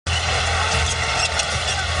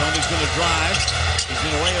Tony's going to drive. He's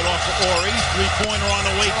going to lay it off to Horry. Three-pointer on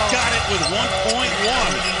the way. Got it with 1.1.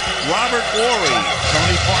 Robert Horry.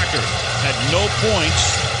 Tony Parker had no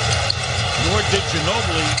points, nor did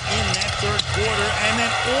Ginobili in that third quarter. And then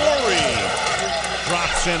Horry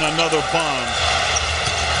drops in another bomb.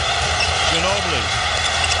 Ginobili.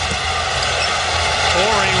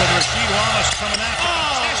 Horry with Rasheed Wallace coming after.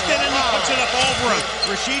 Contested, and he puts it up over him.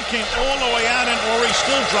 Rasheed came all the way out, and Horry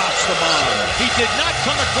still drops the bomb. He did not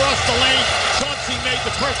come across the lane. Chauncey made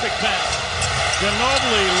the perfect pass.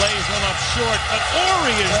 Ginobili lays one up short, but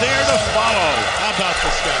Horry is there to follow. How about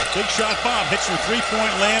this guy? Big shot Bob hits from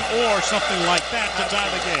three-point land or something like that to tie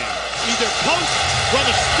the game. Either post, run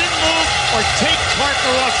a spin move, or take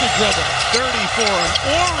Parker off the dribble. 34 and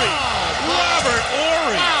Horry. Robert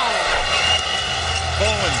Horry.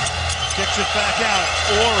 Bowen kicks it back out.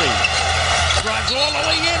 Horry drives all the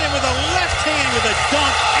way in, and with a left hand with a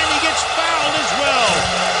dunk, and he gets fouled as well.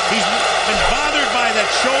 He's been bothered by that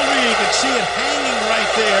shoulder. You can see it hanging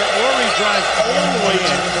right there. Horry drives all the way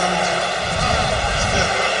in.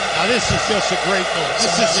 Now this is just a great move.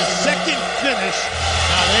 This is his second finish.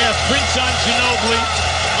 Now they have Prince on Ginobili,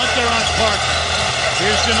 Hunter on Parker.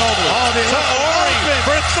 Here's Ginobili. Oh, they to Horry open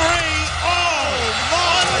for three. Oh,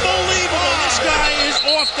 unbelievable. This guy is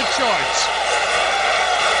off the charts.